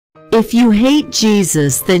If you hate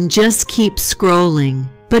Jesus, then just keep scrolling.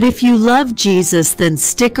 But if you love Jesus, then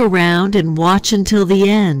stick around and watch until the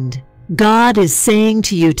end. God is saying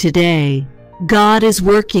to you today, God is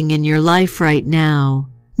working in your life right now.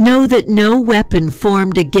 Know that no weapon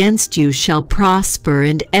formed against you shall prosper,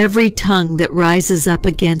 and every tongue that rises up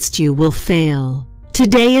against you will fail.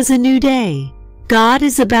 Today is a new day. God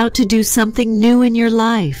is about to do something new in your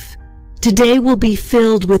life. Today will be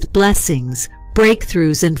filled with blessings,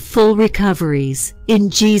 breakthroughs, and full recoveries. In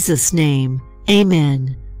Jesus' name,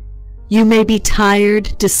 amen. You may be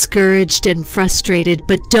tired, discouraged, and frustrated,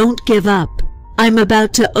 but don't give up. I'm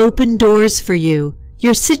about to open doors for you.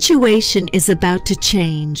 Your situation is about to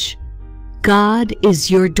change. God is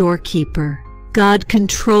your doorkeeper. God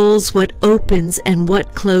controls what opens and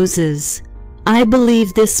what closes. I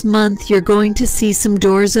believe this month you're going to see some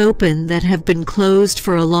doors open that have been closed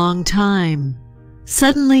for a long time.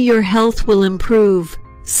 Suddenly your health will improve.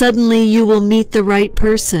 Suddenly you will meet the right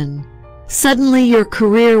person. Suddenly your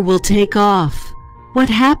career will take off. What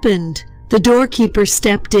happened? The doorkeeper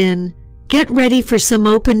stepped in. Get ready for some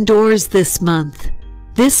open doors this month.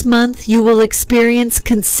 This month you will experience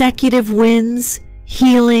consecutive wins,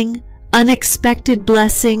 healing, unexpected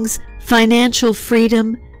blessings, financial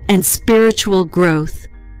freedom, and spiritual growth.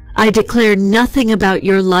 I declare nothing about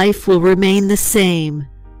your life will remain the same.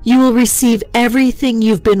 You will receive everything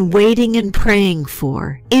you've been waiting and praying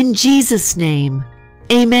for. In Jesus' name,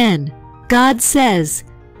 amen. God says,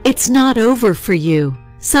 it's not over for you.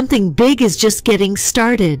 Something big is just getting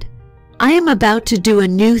started. I am about to do a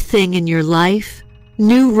new thing in your life.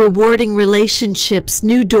 New rewarding relationships,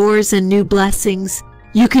 new doors, and new blessings.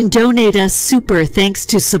 You can donate us super thanks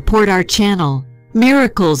to support our channel.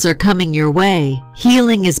 Miracles are coming your way.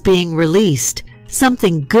 Healing is being released.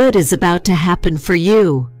 Something good is about to happen for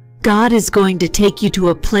you. God is going to take you to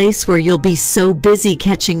a place where you'll be so busy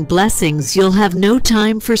catching blessings you'll have no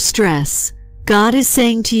time for stress. God is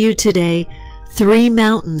saying to you today, 3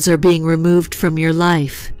 mountains are being removed from your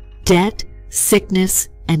life: debt, sickness,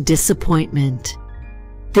 and disappointment.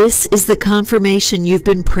 This is the confirmation you've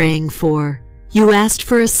been praying for. You asked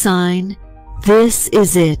for a sign. This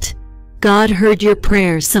is it. God heard your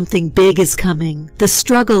prayer. Something big is coming. The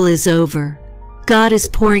struggle is over. God is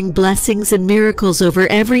pouring blessings and miracles over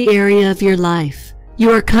every area of your life.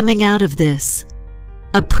 You are coming out of this.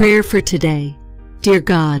 A prayer for today. Dear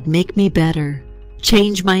God, make me better.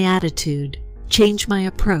 Change my attitude. Change my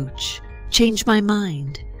approach. Change my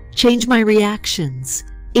mind. Change my reactions.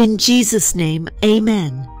 In Jesus' name,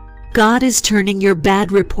 amen. God is turning your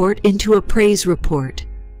bad report into a praise report.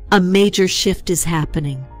 A major shift is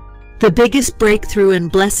happening. The biggest breakthrough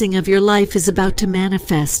and blessing of your life is about to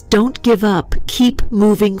manifest. Don't give up. Keep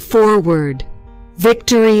moving forward.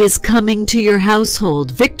 Victory is coming to your household.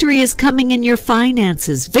 Victory is coming in your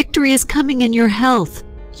finances. Victory is coming in your health.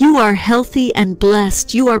 You are healthy and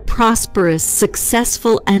blessed. You are prosperous,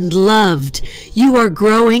 successful, and loved. You are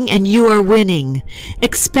growing and you are winning.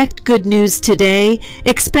 Expect good news today.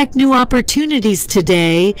 Expect new opportunities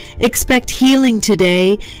today. Expect healing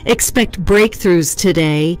today. Expect breakthroughs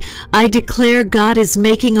today. I declare God is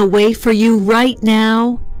making a way for you right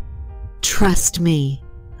now. Trust me.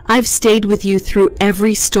 I've stayed with you through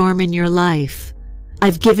every storm in your life.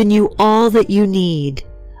 I've given you all that you need.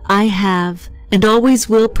 I have and always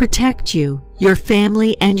will protect you, your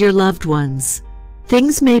family, and your loved ones.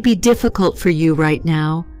 Things may be difficult for you right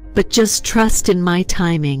now, but just trust in my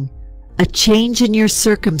timing. A change in your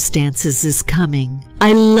circumstances is coming.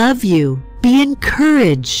 I love you. Be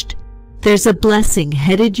encouraged. There's a blessing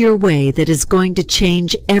headed your way that is going to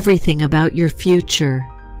change everything about your future.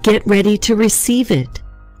 Get ready to receive it.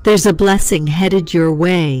 There's a blessing headed your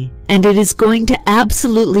way, and it is going to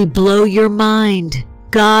absolutely blow your mind.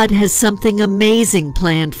 God has something amazing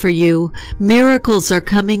planned for you. Miracles are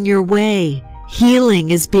coming your way. Healing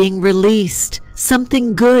is being released.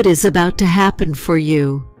 Something good is about to happen for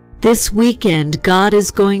you. This weekend, God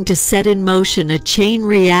is going to set in motion a chain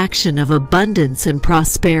reaction of abundance and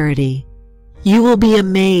prosperity. You will be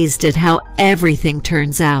amazed at how everything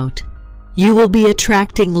turns out. You will be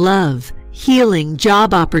attracting love, healing,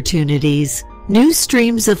 job opportunities, new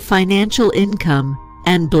streams of financial income,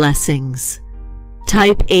 and blessings.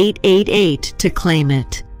 Type 888 to claim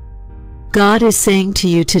it. God is saying to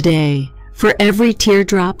you today, for every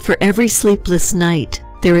teardrop, for every sleepless night,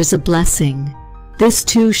 there is a blessing. This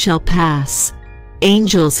too shall pass.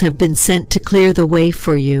 Angels have been sent to clear the way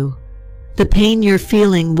for you. The pain you're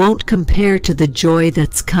feeling won't compare to the joy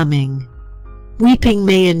that's coming. Weeping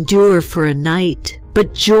may endure for a night,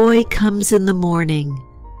 but joy comes in the morning.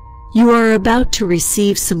 You are about to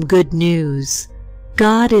receive some good news.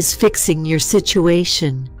 God is fixing your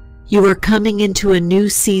situation. You are coming into a new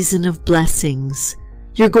season of blessings.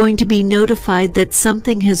 You're going to be notified that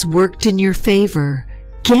something has worked in your favor.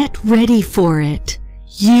 Get ready for it.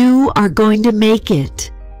 You are going to make it.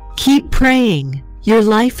 Keep praying. Your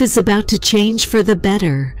life is about to change for the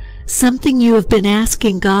better. Something you have been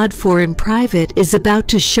asking God for in private is about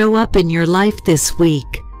to show up in your life this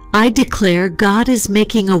week. I declare God is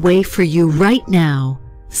making a way for you right now.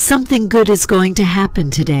 Something good is going to happen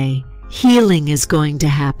today. Healing is going to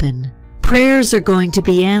happen. Prayers are going to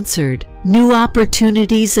be answered. New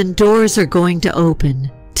opportunities and doors are going to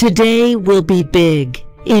open. Today will be big.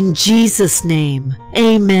 In Jesus' name,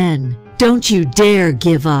 amen. Don't you dare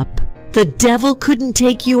give up. The devil couldn't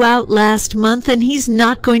take you out last month, and he's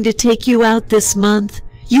not going to take you out this month.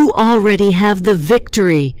 You already have the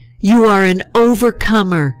victory. You are an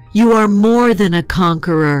overcomer. You are more than a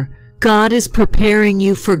conqueror. God is preparing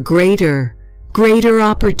you for greater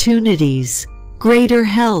opportunities, greater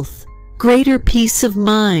health, greater peace of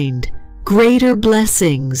mind, greater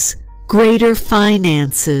blessings, greater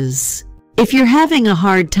finances. If you're having a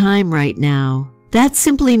hard time right now, that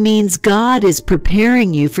simply means God is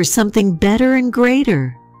preparing you for something better and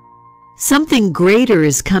greater. Something greater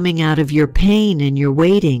is coming out of your pain and your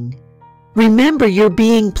waiting. Remember, you're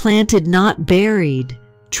being planted, not buried.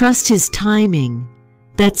 Trust His timing.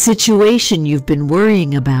 That situation you've been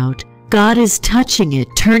worrying about, God is touching it,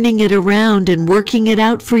 turning it around, and working it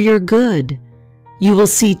out for your good. You will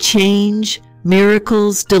see change,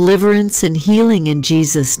 miracles, deliverance, and healing in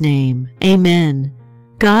Jesus' name. Amen.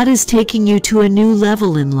 God is taking you to a new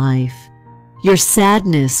level in life. Your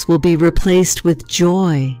sadness will be replaced with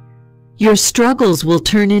joy. Your struggles will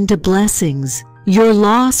turn into blessings. Your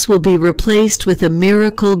loss will be replaced with a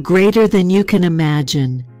miracle greater than you can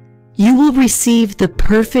imagine. You will receive the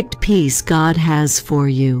perfect peace God has for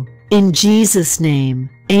you. In Jesus' name,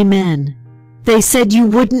 amen. They said you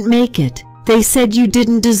wouldn't make it. They said you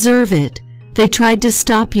didn't deserve it. They tried to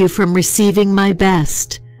stop you from receiving my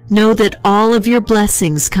best. Know that all of your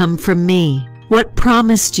blessings come from me. What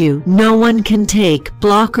promised you, no one can take,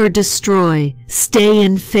 block, or destroy. Stay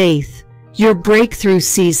in faith. Your breakthrough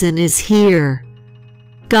season is here.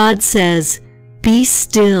 God says, "Be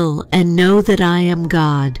still and know that I am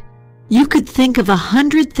God." You could think of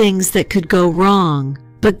 100 things that could go wrong,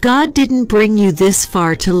 but God didn't bring you this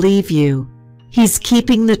far to leave you. He's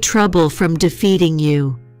keeping the trouble from defeating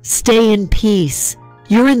you. Stay in peace.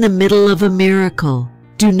 You're in the middle of a miracle.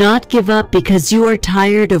 Do not give up because you are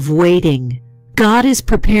tired of waiting. God is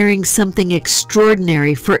preparing something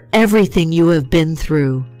extraordinary for everything you have been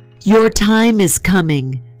through. Your time is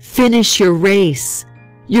coming. Finish your race.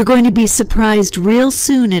 You're going to be surprised real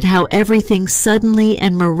soon at how everything suddenly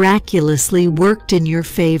and miraculously worked in your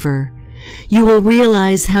favor. You will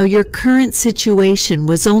realize how your current situation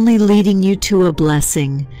was only leading you to a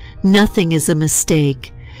blessing. Nothing is a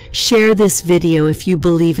mistake. Share this video if you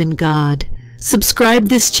believe in God. Subscribe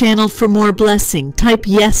this channel for more blessing. Type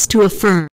yes to affirm.